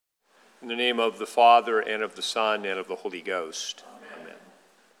In the name of the Father, and of the Son, and of the Holy Ghost. Amen.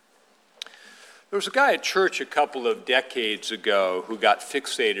 There was a guy at church a couple of decades ago who got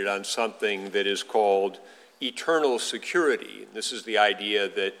fixated on something that is called eternal security. This is the idea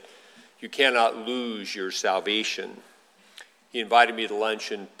that you cannot lose your salvation. He invited me to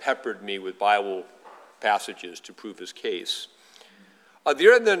lunch and peppered me with Bible passages to prove his case. On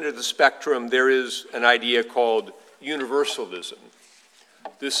the other end of the spectrum, there is an idea called universalism.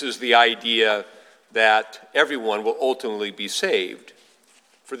 This is the idea that everyone will ultimately be saved.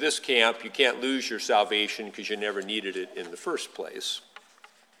 For this camp, you can't lose your salvation because you never needed it in the first place.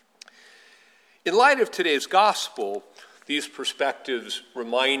 In light of today's gospel, these perspectives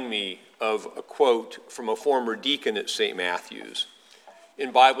remind me of a quote from a former deacon at St. Matthew's.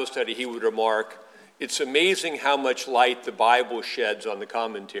 In Bible study, he would remark, "It's amazing how much light the Bible sheds on the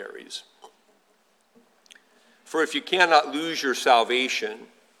commentaries. For if you cannot lose your salvation,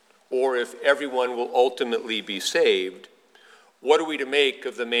 or if everyone will ultimately be saved, what are we to make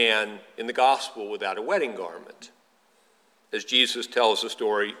of the man in the gospel without a wedding garment?" As Jesus tells the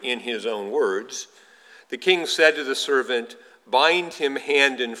story in his own words, the king said to the servant, "Bind him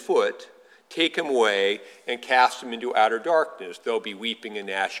hand and foot, take him away, and cast him into outer darkness. There'll be weeping and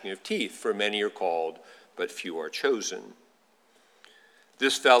gnashing of teeth, for many are called, but few are chosen."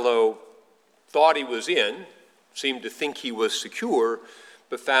 This fellow thought he was in, seemed to think he was secure,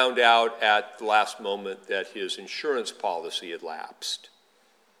 but found out at the last moment that his insurance policy had lapsed.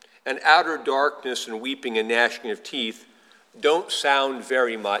 And outer darkness and weeping and gnashing of teeth don't sound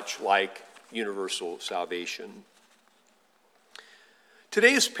very much like universal salvation.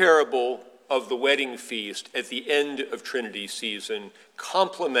 Today's parable of the wedding feast at the end of Trinity season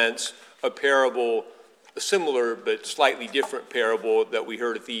complements a similar but slightly different parable that we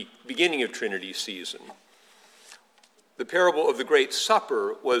heard at the beginning of Trinity season. The parable of the Great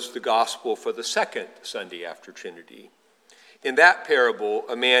Supper was the gospel for the second Sunday after Trinity. In that parable,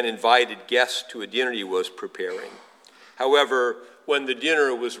 a man invited guests to a dinner he was preparing. However, when the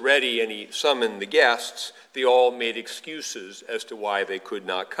dinner was ready and he summoned the guests, they all made excuses as to why they could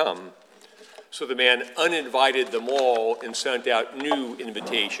not come. So the man uninvited them all and sent out new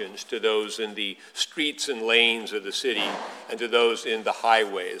invitations to those in the streets and lanes of the city and to those in the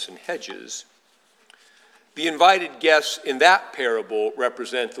highways and hedges. The invited guests in that parable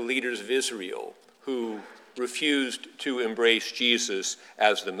represent the leaders of Israel who refused to embrace Jesus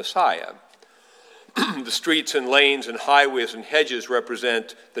as the Messiah. The streets and lanes and highways and hedges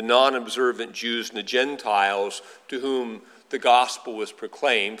represent the non-observant Jews and the Gentiles to whom the gospel was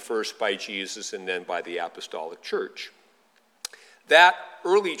proclaimed, first by Jesus and then by the apostolic church. That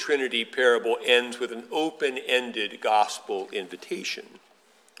early Trinity parable ends with an open-ended gospel invitation.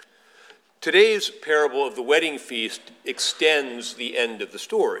 Today's parable of the wedding feast extends the end of the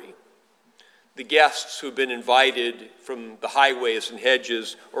story. The guests who have been invited from the highways and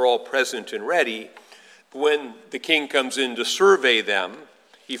hedges are all present and ready. But when the king comes in to survey them,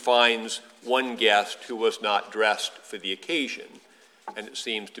 he finds one guest who was not dressed for the occasion, and it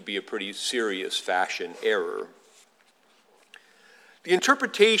seems to be a pretty serious fashion error. The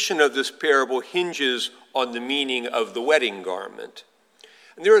interpretation of this parable hinges on the meaning of the wedding garment.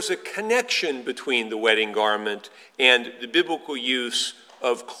 And there is a connection between the wedding garment and the biblical use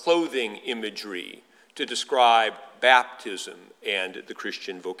of clothing imagery to describe baptism and the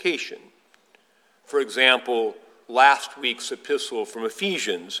Christian vocation. For example, last week's epistle from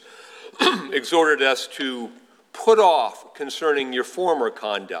Ephesians exhorted us to put off concerning your former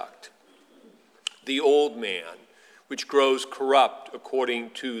conduct the old man, which grows corrupt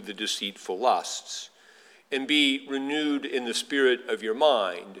according to the deceitful lusts, and be renewed in the spirit of your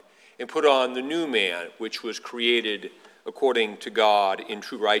mind, and put on the new man, which was created according to God in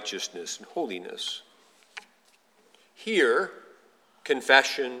true righteousness and holiness. Here,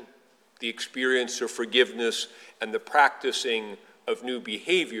 confession, the experience of forgiveness, and the practicing of new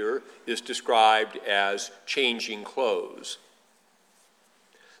behavior is described as changing clothes.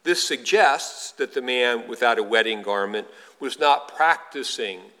 This suggests that the man without a wedding garment was not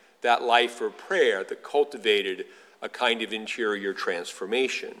practicing that life of prayer that cultivated a kind of interior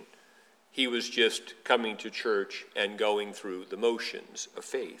transformation. He was just coming to church and going through the motions of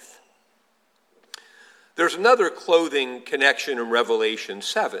faith. There's another clothing connection in Revelation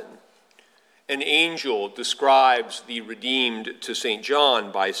 7. An angel describes the redeemed to St.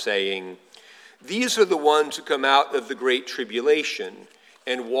 John by saying, "These are the ones who come out of the great tribulation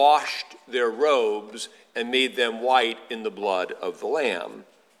and washed their robes and made them white in the blood of the Lamb."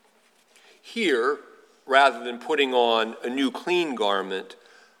 Here, rather than putting on a new clean garment,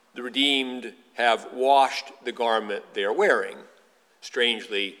 the redeemed have washed the garment they are wearing.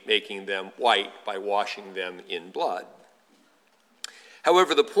 strangely making them white by washing them in blood.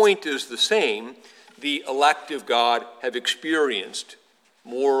 However, the point is the same. The elect of God have experienced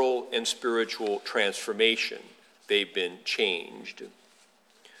moral and spiritual transformation. They've been changed.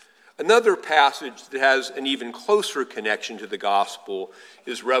 Another passage that has an even closer connection to the gospel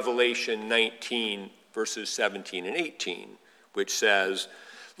is Revelation 19, verses 17 and 18, which says,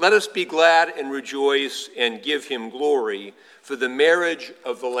 "Let us be glad and rejoice and give him glory, for the marriage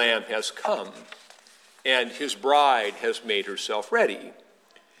of the Lamb has come, and his bride has made herself ready.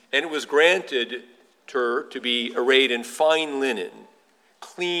 And it was granted her to be arrayed in fine linen,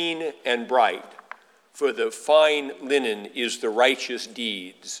 clean and bright, for the fine linen is the righteous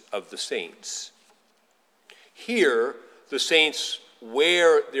deeds of the saints." Here, the saints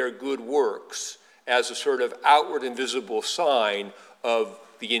wear their good works as a sort of outward and visible sign of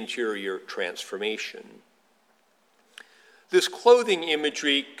the interior transformation. This clothing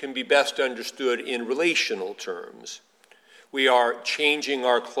imagery can be best understood in relational terms. We are changing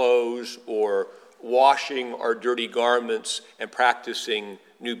our clothes or washing our dirty garments and practicing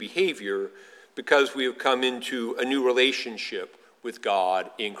new behavior because we have come into a new relationship with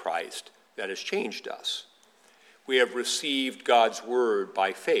God in Christ that has changed us. We have received God's word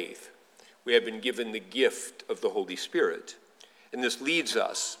by faith. We have been given the gift of the Holy Spirit. And this leads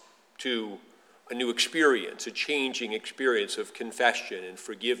us to a new experience, a changing experience of confession and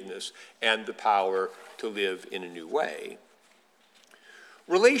forgiveness and the power to live in a new way.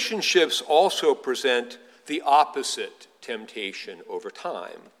 Relationships also present the opposite temptation over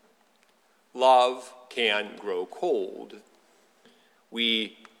time. Love can grow cold.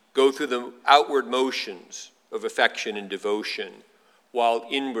 We go through the outward motions of affection and devotion while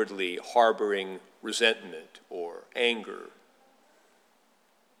inwardly harboring resentment or anger.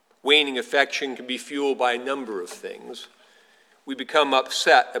 Waning affection can be fueled by a number of things. We become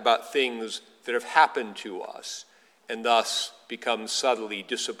upset about things that have happened to us and thus become subtly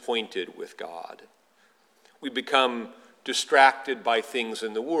disappointed with God. We become distracted by things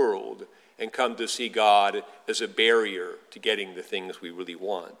in the world and come to see God as a barrier to getting the things we really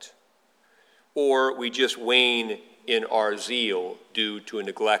want. Or we just wane in our zeal due to a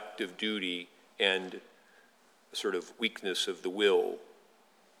neglect of duty and a sort of weakness of the will.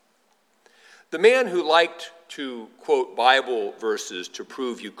 The man who liked to quote Bible verses to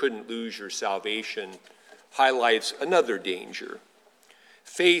prove you couldn't lose your salvation highlights another danger.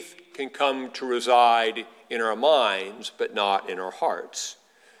 Faith can come to reside in our minds, but not in our hearts.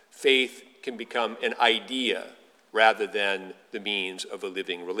 Faith can become an idea rather than the means of a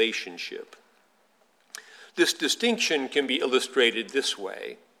living relationship. This distinction can be illustrated this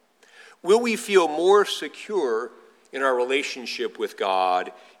way. Will we feel more secure in our relationship with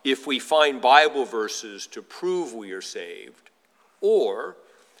God if we find Bible verses to prove we are saved? Or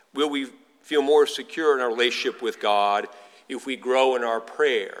will we feel more secure in our relationship with God if we grow in our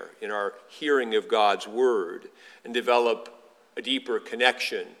prayer, in our hearing of God's word, and develop a deeper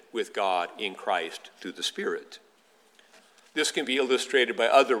connection with God in Christ through the Spirit? This can be illustrated by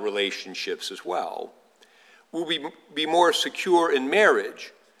other relationships as well. Will we be more secure in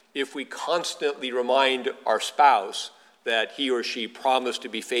marriage if we constantly remind our spouse that he or she promised to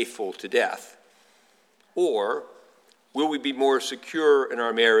be faithful to death? Or will we be more secure in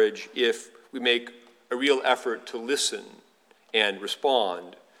our marriage if we make a real effort to listen and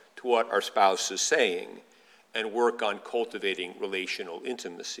respond to what our spouse is saying and work on cultivating relational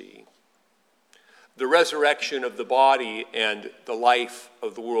intimacy? The resurrection of the body and the life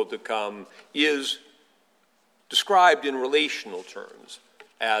of the world to come is described in relational terms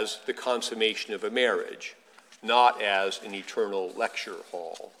as the consummation of a marriage, not as an eternal lecture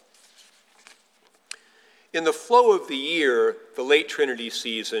hall. In the flow of the year, the late Trinity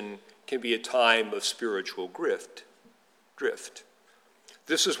season can be a time of spiritual drift.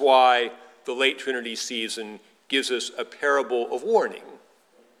 This is why the late Trinity season gives us a parable of warning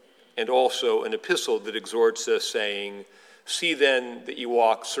and also an epistle that exhorts us, saying, "See then that you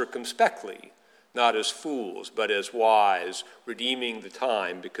walk circumspectly, not as fools, but as wise, redeeming the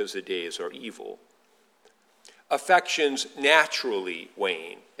time because the days are evil." Affections naturally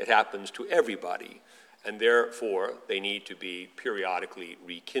wane. It happens to everybody, and therefore they need to be periodically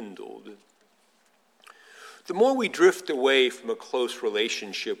rekindled. The more we drift away from a close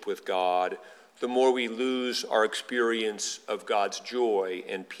relationship with God, the more we lose our experience of God's joy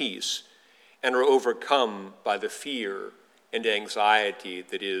and peace and are overcome by the fear and anxiety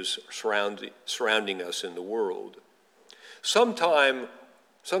that is surrounding us in the world.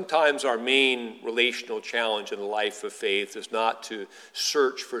 Sometimes our main relational challenge in the life of faith is not to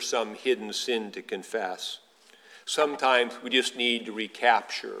search for some hidden sin to confess. Sometimes we just need to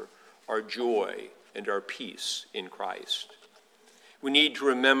recapture our joy and our peace in Christ. We need to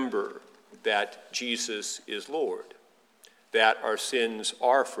remember that Jesus is Lord, that our sins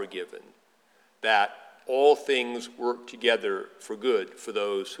are forgiven, that all things work together for good for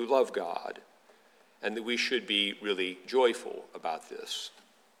those who love God, and that we should be really joyful about this.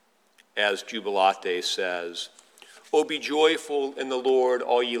 As Jubilate says, "O be joyful in the Lord,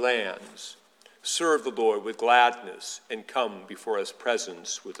 all ye lands. Serve the Lord with gladness, and come before his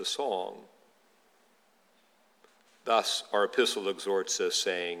presence with a song." Thus our epistle exhorts us,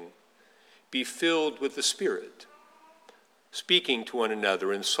 saying, "Be filled with the Spirit, speaking to one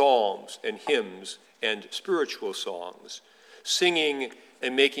another in psalms and hymns and spiritual songs, singing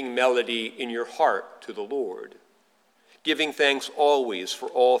and making melody in your heart to the Lord, giving thanks always for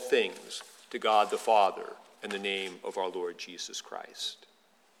all things to God the Father in the name of our Lord Jesus Christ."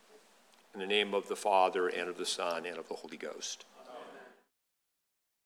 In the name of the Father, and of the Son, and of the Holy Ghost.